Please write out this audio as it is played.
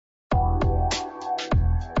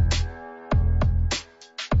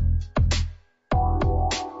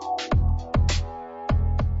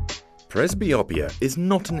Presbyopia is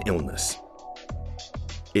not an illness.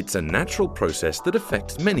 It's a natural process that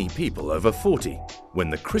affects many people over 40 when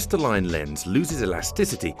the crystalline lens loses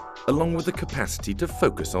elasticity along with the capacity to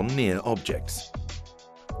focus on near objects.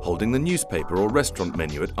 Holding the newspaper or restaurant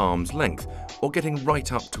menu at arm's length or getting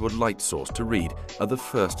right up to a light source to read are the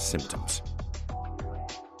first symptoms.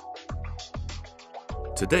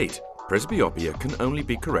 To date, presbyopia can only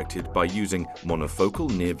be corrected by using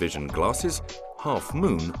monofocal near-vision glasses,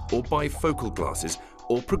 half-moon or bifocal glasses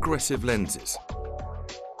or progressive lenses.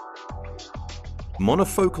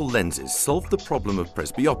 Monofocal lenses solve the problem of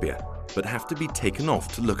presbyopia but have to be taken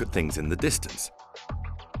off to look at things in the distance,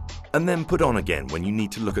 and then put on again when you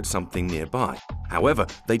need to look at something nearby. However,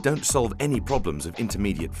 they don't solve any problems of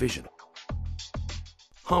intermediate vision.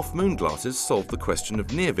 Half-moon glasses solve the question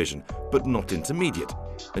of near vision but not intermediate,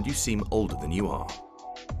 and you seem older than you are.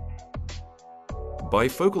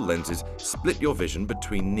 Bifocal lenses split your vision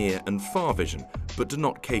between near and far vision, but do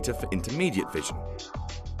not cater for intermediate vision.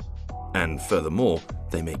 And furthermore,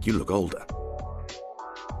 they make you look older.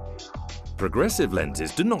 Progressive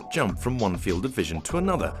lenses do not jump from one field of vision to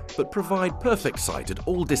another, but provide perfect sight at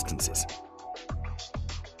all distances.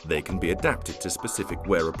 They can be adapted to specific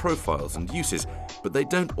wearer profiles and uses, but they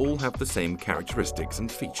don't all have the same characteristics and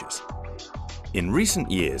features. In recent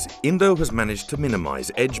years, INDO has managed to minimize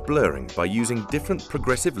edge blurring by using different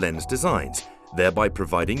progressive lens designs, thereby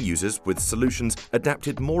providing users with solutions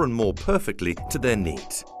adapted more and more perfectly to their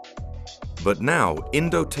needs. But now,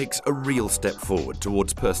 INDO takes a real step forward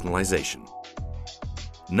towards personalization.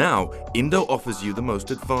 Now, INDO offers you the most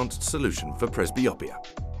advanced solution for presbyopia.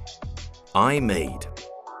 Eyemade.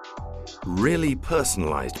 Really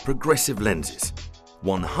personalized progressive lenses,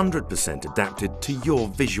 100% adapted to your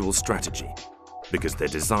visual strategy, because they're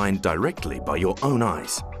designed directly by your own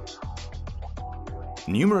eyes.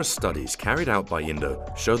 Numerous studies carried out by INDO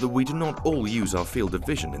show that we do not all use our field of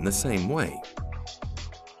vision in the same way.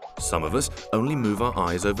 Some of us only move our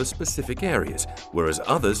eyes over specific areas, whereas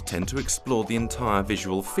others tend to explore the entire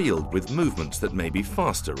visual field with movements that may be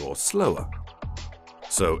faster or slower.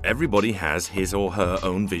 So everybody has his or her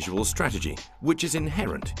own visual strategy, which is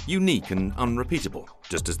inherent, unique and unrepeatable,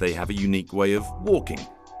 just as they have a unique way of walking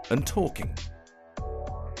and talking.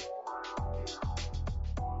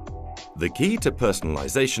 The key to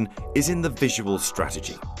personalization is in the visual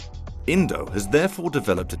strategy. INDO has therefore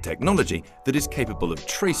developed a technology that is capable of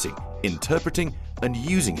tracing, interpreting, and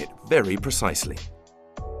using it very precisely.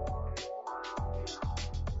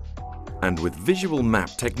 And with visual map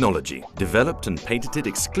technology, developed and patented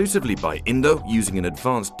exclusively by INDO using an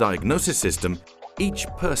advanced diagnosis system, each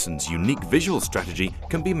person's unique visual strategy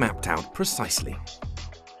can be mapped out precisely.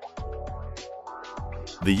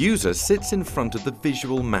 The user sits in front of the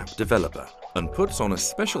visual map developer and puts on a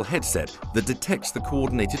special headset that detects the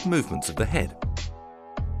coordinated movements of the head.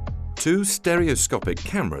 Two stereoscopic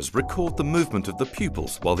cameras record the movement of the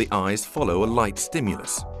pupils while the eyes follow a light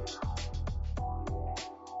stimulus.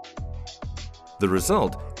 The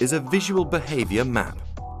result is a visual behavior map.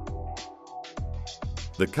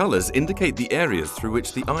 The colors indicate the areas through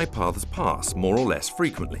which the eye paths pass more or less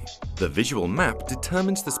frequently. The visual map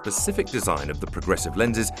determines the specific design of the progressive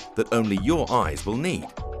lenses that only your eyes will need.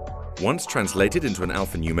 Once translated into an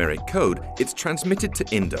alphanumeric code, it's transmitted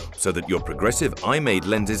to INDO so that your progressive Eyemade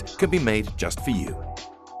lenses can be made just for you.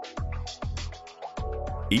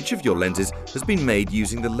 Each of your lenses has been made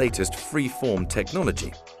using the latest free-form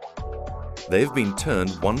technology. They have been turned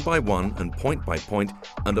one by one and point by point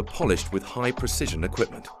and are polished with high-precision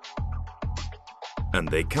equipment. And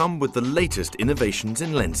they come with the latest innovations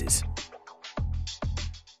in lenses.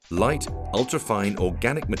 Light, ultrafine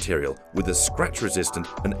organic material with a scratch-resistant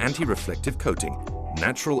and anti-reflective coating,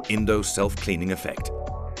 natural INDO self-cleaning effect.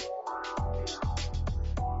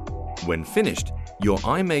 When finished, your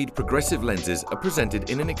Eyemade progressive lenses are presented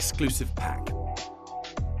in an exclusive pack.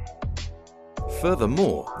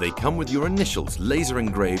 Furthermore, they come with your initials laser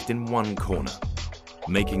engraved in one corner,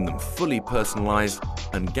 making them fully personalized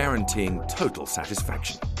and guaranteeing total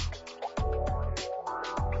satisfaction.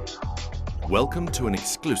 Welcome to an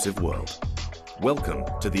exclusive world. Welcome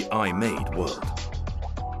to the Eyemade world.